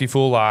did Muskie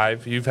Fool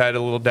Live. You've had a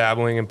little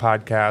dabbling in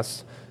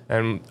podcasts.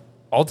 And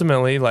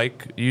ultimately,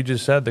 like you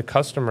just said, the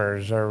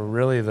customers are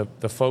really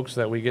the folks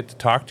that we get to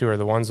talk to are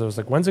the ones that was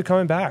like, when's it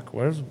coming back?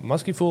 Where's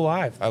Muskie Fool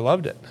Live? I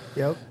loved it.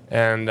 Yep.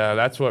 And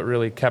that's what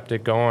really kept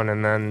it going.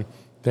 And then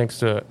thanks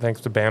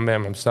to Bam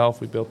Bam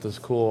himself, we built this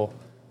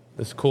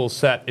cool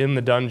set in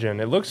the dungeon.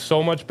 It looks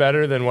so much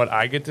better than what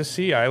I get to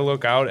see. I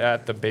look out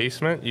at the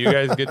basement. You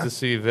guys get to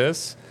see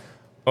this.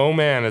 Oh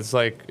man, it's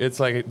like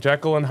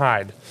Jekyll and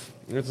Hyde.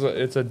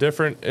 It's a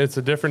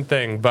different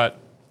thing. But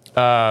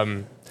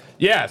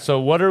yeah. So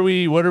what are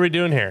we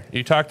doing here?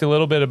 You talked a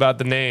little bit about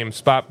the name,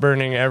 spot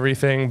burning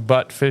everything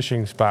but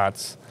fishing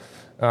spots.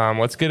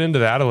 Let's get into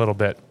that a little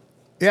bit.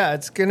 Yeah,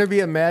 it's going to be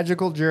a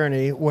magical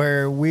journey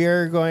where we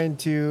are going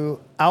to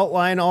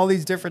outline all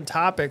these different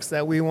topics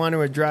that we want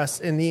to address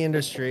in the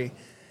industry.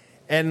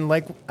 And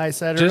like I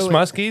said just earlier,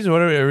 muskies?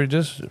 What are we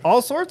just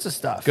all sorts of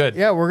stuff. Good.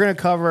 Yeah, we're going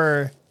to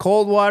cover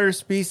cold water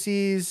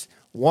species,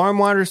 warm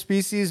water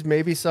species.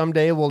 Maybe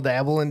someday we'll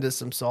dabble into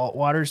some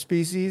saltwater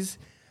species.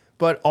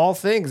 But all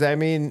things. I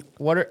mean,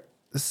 what are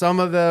some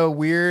of the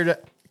weird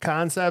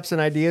concepts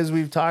and ideas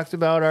we've talked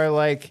about are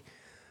like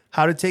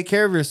how to take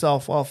care of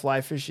yourself while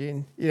fly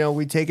fishing. You know,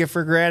 we take it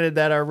for granted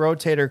that our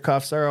rotator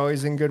cuffs are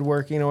always in good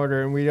working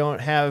order and we don't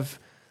have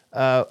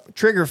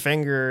trigger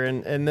finger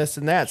and this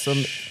and that.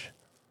 Some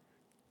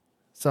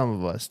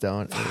of us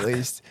don't, at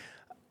least.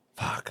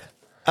 Fuck.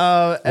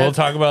 We'll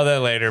talk about that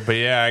later. But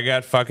yeah, I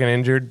got fucking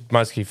injured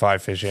muskie fly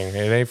fishing. It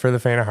ain't for the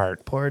faint of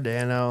heart. Poor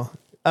Dano.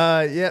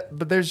 Yeah,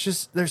 but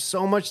there's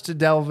so much to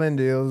delve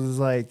into. It was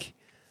like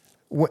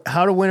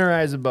how to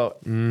winterize a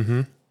boat.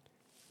 Mm-hmm.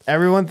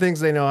 Everyone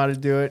thinks they know how to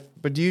do it,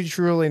 but do you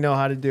truly know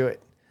how to do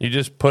it? You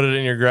just put it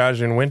in your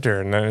garage in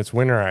winter, and then it's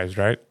winterized,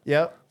 right?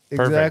 Yep,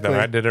 Perfect. exactly. Then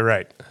I did it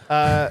right.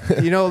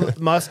 You know,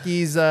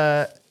 muskies,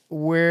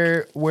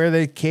 where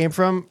they came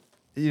from,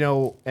 you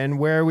know, and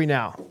where are we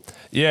now?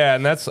 Yeah,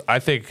 and I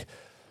think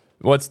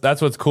what's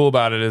cool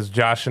about it is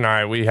Josh and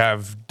I, we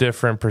have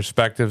different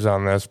perspectives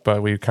on this,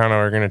 but we kind of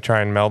are going to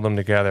try and meld them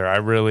together.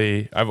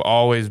 I've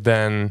always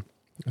been,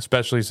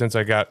 especially since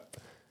I got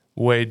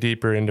way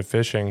deeper into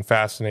fishing,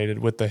 fascinated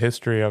with the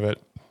history of it,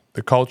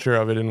 the culture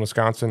of it in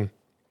Wisconsin.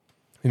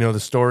 You know, the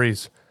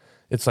stories.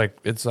 It's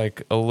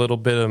like a little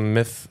bit of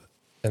myth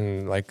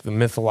and like the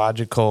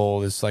mythological,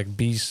 this like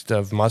beast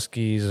of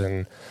muskies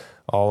and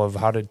all of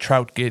how did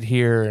trout get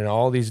here and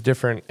all these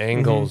different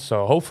angles. Mm-hmm.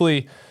 So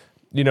hopefully,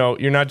 you know,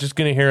 you're not just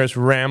going to hear us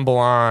ramble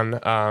on.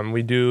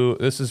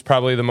 This is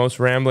probably the most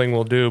rambling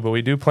we'll do, but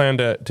we do plan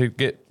to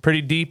get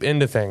pretty deep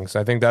into things.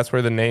 I think that's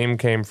where the name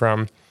came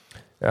from.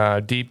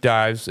 Deep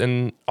dives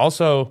and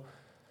also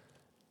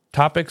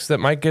topics that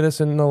might get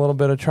us in a little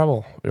bit of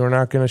trouble. We're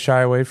not going to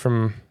shy away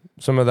from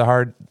some of the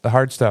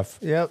hard stuff.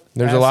 Yep.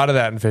 There's a lot of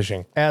that in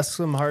fishing. Ask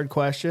some hard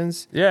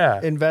questions.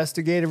 Yeah.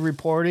 Investigative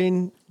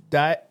reporting,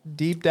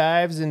 deep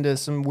dives into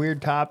some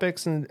weird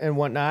topics and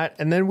whatnot.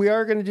 And then we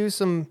are going to do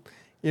some,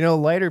 you know,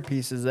 lighter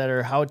pieces that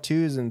are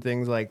how-tos and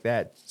things like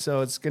that.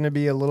 So it's going to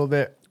be a little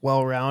bit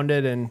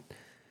well-rounded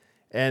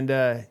and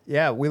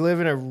yeah, we live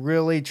in a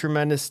really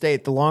tremendous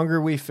state. The longer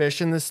we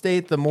fish in the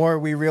state, the more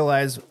we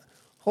realize,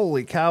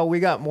 holy cow, we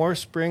got more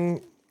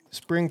spring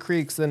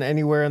creeks than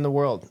anywhere in the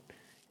world.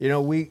 You know,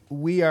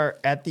 we are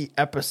at the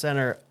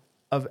epicenter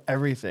of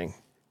everything.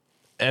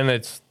 And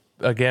it's,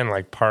 again,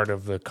 like part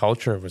of the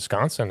culture of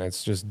Wisconsin.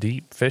 It's just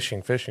deep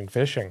fishing.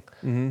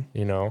 Mm-hmm.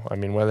 You know, I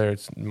mean, whether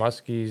it's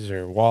muskies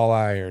or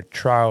walleye or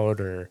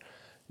trout or,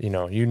 you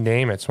know, you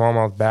name it,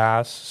 smallmouth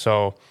bass.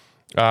 So,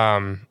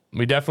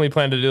 we definitely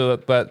plan to do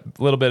a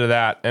little bit of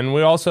that. And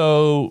we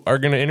also are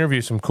going to interview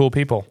some cool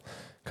people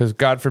because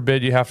God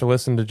forbid you have to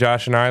listen to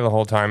Josh and I the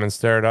whole time and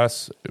stare at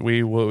us.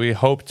 We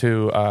hope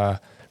to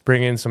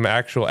bring in some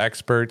actual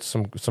experts,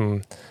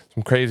 some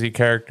crazy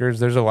characters.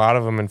 There's a lot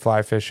of them in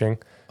fly fishing.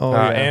 Oh,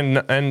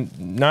 yeah. And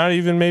not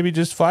even maybe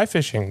just fly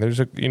fishing. There's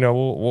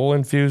we'll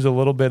infuse a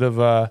little bit of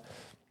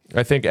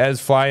I think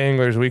as fly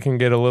anglers we can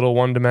get a little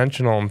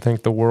one-dimensional and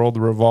think the world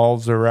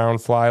revolves around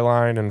fly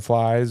line and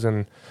flies.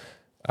 And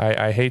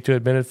I hate to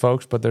admit it,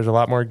 folks, but there's a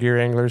lot more gear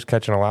anglers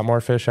catching a lot more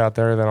fish out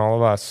there than all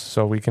of us.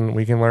 So we can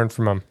learn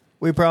from them.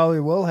 We probably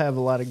will have a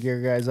lot of gear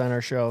guys on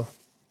our show.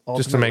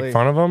 Ultimately. Just to make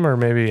fun of them, or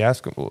maybe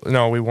ask them.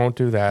 No, we won't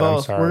do that. Both.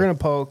 I'm sorry.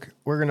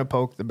 We're gonna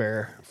poke the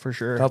bear for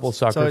sure. Couple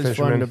sucker fishermen. It's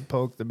always fun to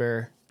poke the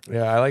bear.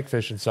 Yeah, I like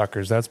fishing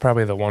suckers. That's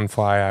probably the one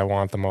fly I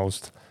want the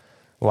most.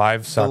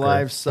 Live sucker. The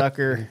live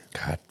sucker.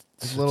 God,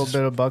 a little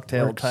bit of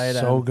bucktail tied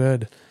on. So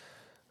good.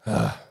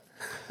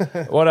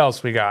 What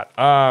else we got?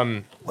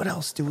 What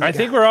else do we got? I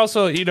think we're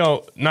also, you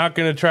know, not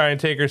going to try and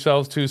take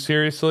ourselves too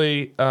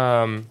seriously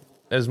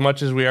as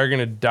much as we are going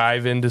to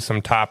dive into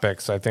some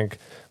topics. I think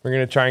we're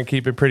going to try and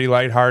keep it pretty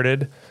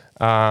lighthearted.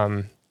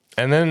 And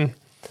then,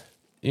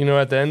 you know,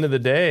 at the end of the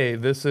day,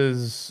 this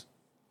is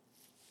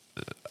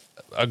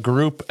a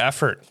group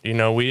effort. You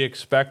know, we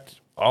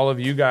expect all of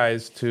you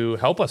guys to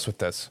help us with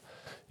this.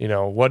 You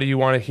know, what do you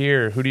want to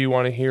hear? Who do you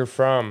want to hear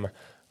from?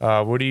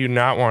 What do you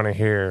not want to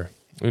hear?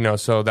 You know,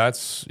 so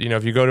that's, you know,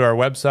 if you go to our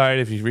website,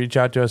 if you reach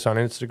out to us on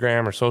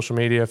Instagram or social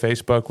media,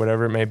 Facebook,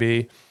 whatever it may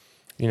be,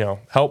 you know,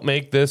 help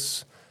make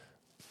this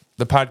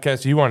the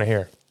podcast you want to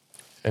hear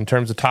in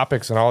terms of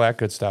topics and all that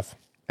good stuff.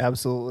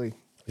 Absolutely.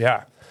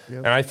 Yeah. Yep.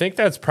 And I think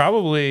that's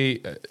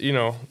probably, you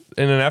know,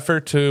 in an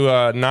effort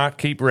to not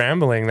keep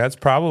rambling, that's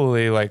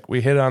probably like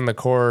we hit on the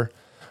core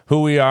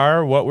who we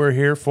are, what we're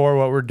here for,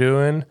 what we're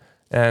doing.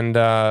 And,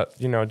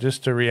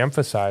 just to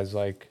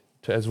reemphasize,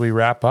 as we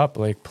wrap up,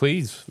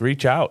 please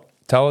reach out.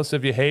 Tell us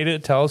if you hate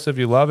it. Tell us if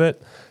you love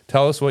it.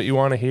 Tell us what you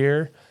want to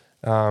hear.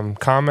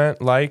 Comment,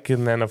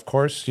 and then, of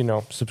course,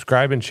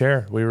 subscribe and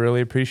share. We really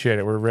appreciate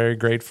it. We're very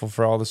grateful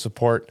for all the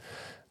support.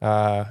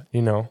 We're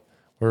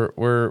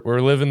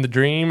living the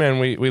dream, and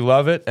we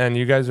love it, and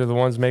you guys are the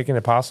ones making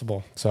it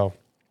possible. So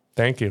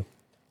thank you.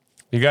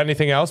 You got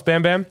anything else,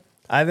 Bam Bam?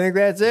 I think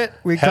that's it.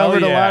 We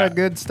covered a lot of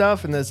good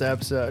stuff in this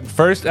episode.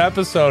 First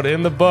episode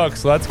in the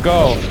books. Let's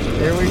go.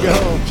 Here we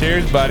go.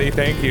 Cheers, buddy.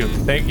 Thank you.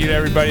 Thank you to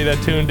everybody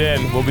that tuned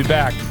in. We'll be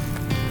back.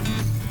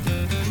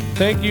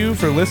 Thank you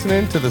for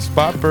listening to the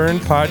Spot Burn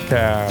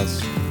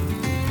Podcast.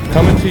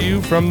 Coming to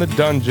you from the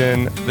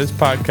dungeon, this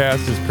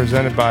podcast is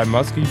presented by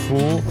Muskie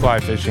Fool Fly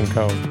Fishing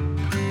Co.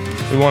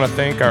 We want to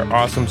thank our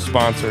awesome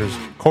sponsors,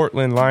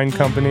 Cortland Line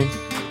Company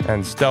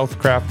and Stealth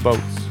Craft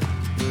Boats.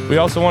 We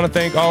also want to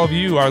thank all of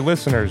you, our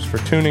listeners, for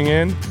tuning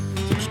in,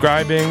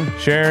 subscribing,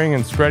 sharing,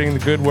 and spreading the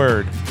good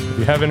word. If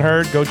you haven't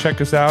heard, go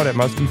check us out at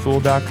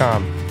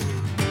muskiefool.com.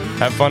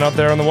 Have fun out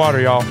there on the water,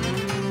 y'all.